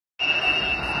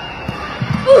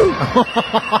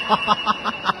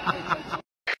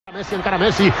Messi, encara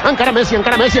Messi, encara Messi,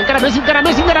 encara Messi, encara Messi, encara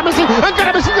Messi, encara Messi,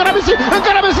 encara Messi, encara Messi,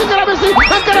 encara Messi, encara Messi,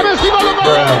 encara Messi, gol,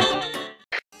 gol.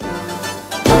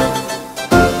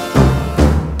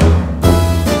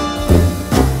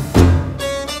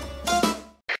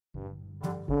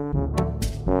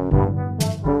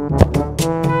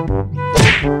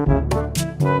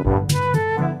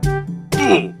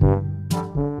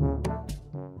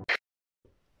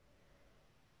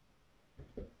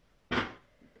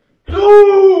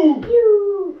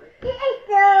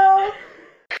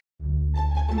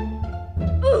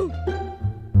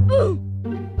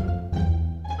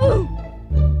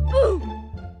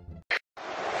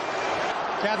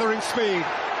 Gathering speed,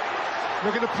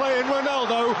 looking to play in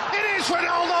Ronaldo. It is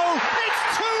Ronaldo. It's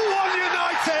 2-1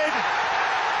 United.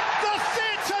 The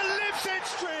theatre lives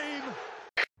its dream.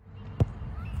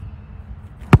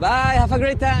 Bye, have a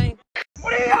great time.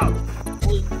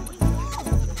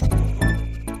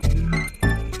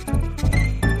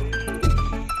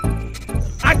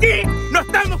 Aquí no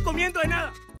estamos comiendo de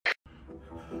nada.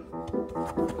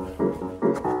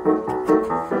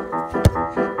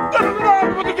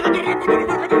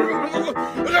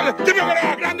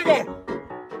 ¡Grande gol!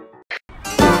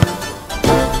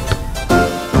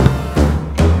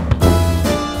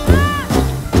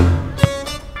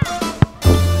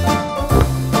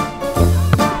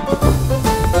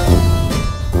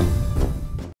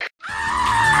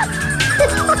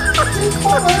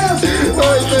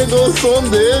 Ai, pegou o som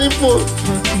dele, pô.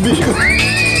 Bicho.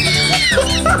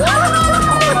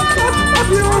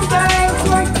 Meu Deus,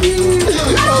 aqui!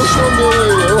 Olha o som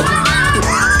dele.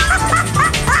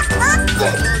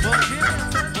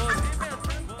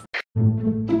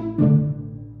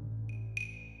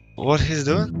 What he's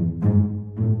doing?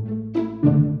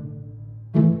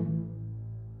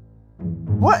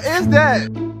 What is that?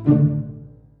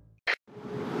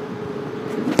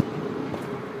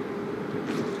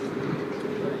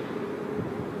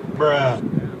 Bruh.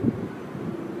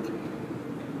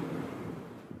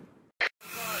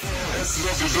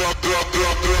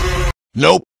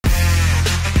 Nope.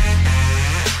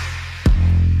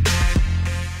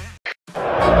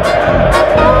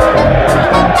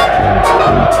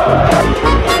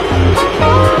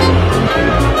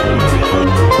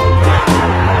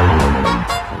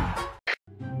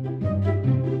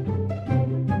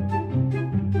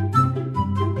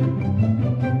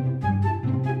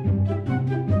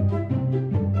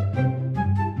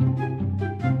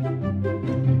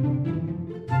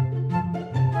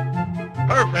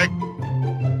 Perfect.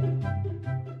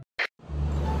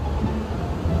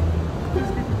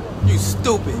 You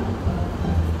stupid.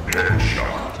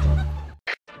 ¡Grandissimo!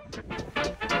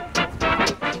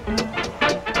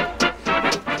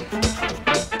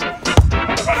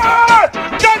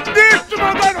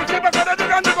 Dai, non sei passato di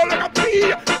grande con la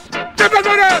cappiglia! Che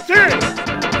passare, sì!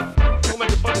 Come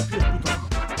ti fai più?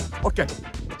 Ok.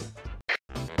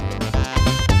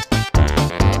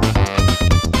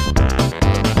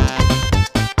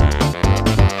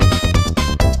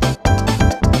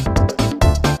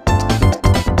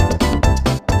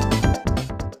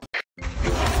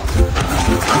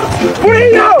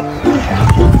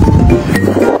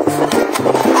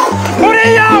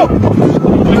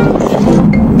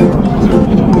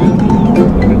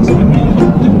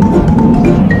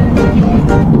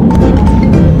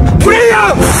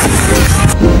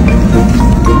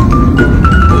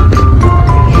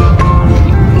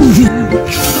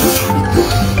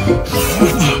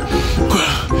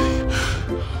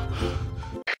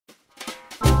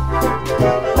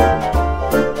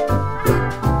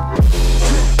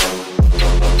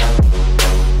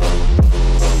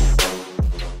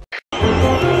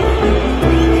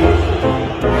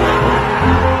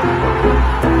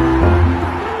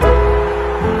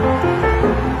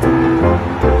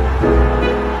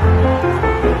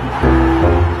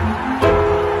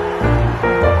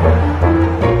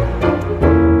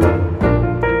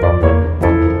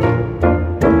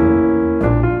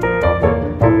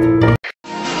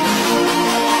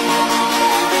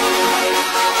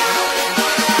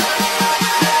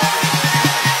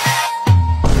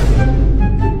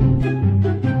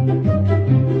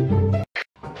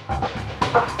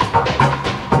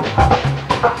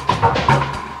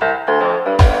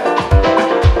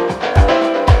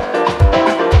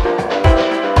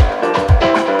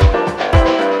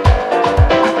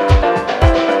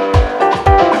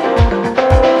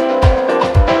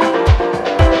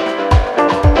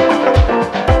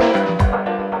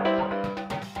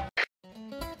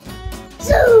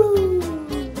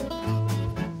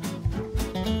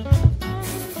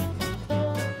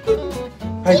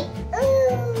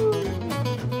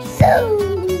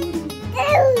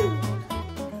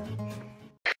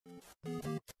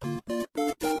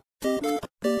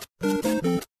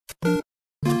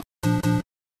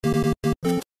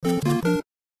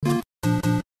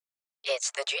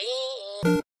 It's the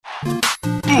dream.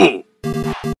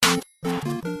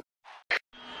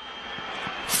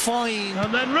 Fine.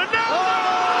 And then Ronaldo!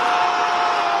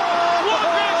 What a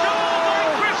goal by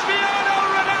Cristiano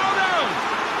Ronaldo!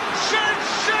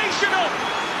 Sensational!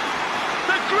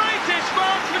 The greatest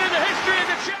marksman in the history of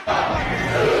the Champions.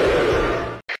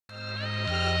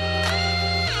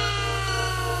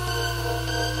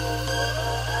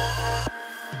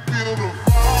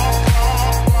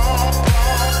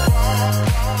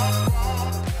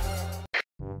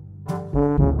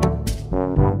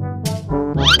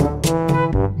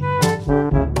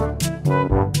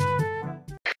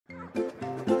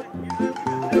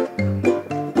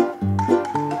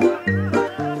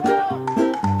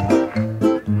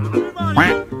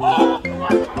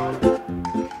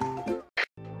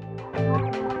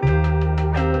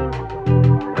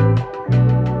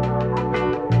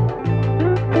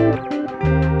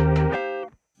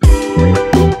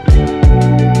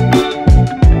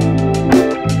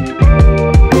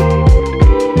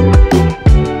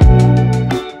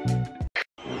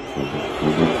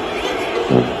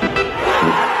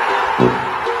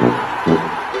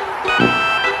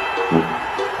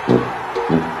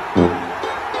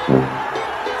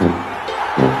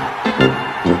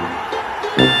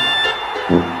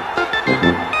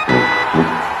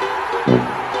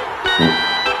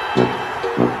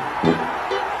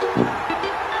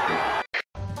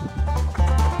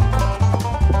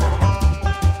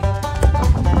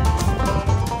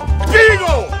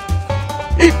 ¡Figo!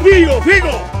 ¡Y Figo!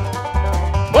 ¡Figo!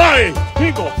 ¡Vai!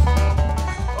 ¡Figo!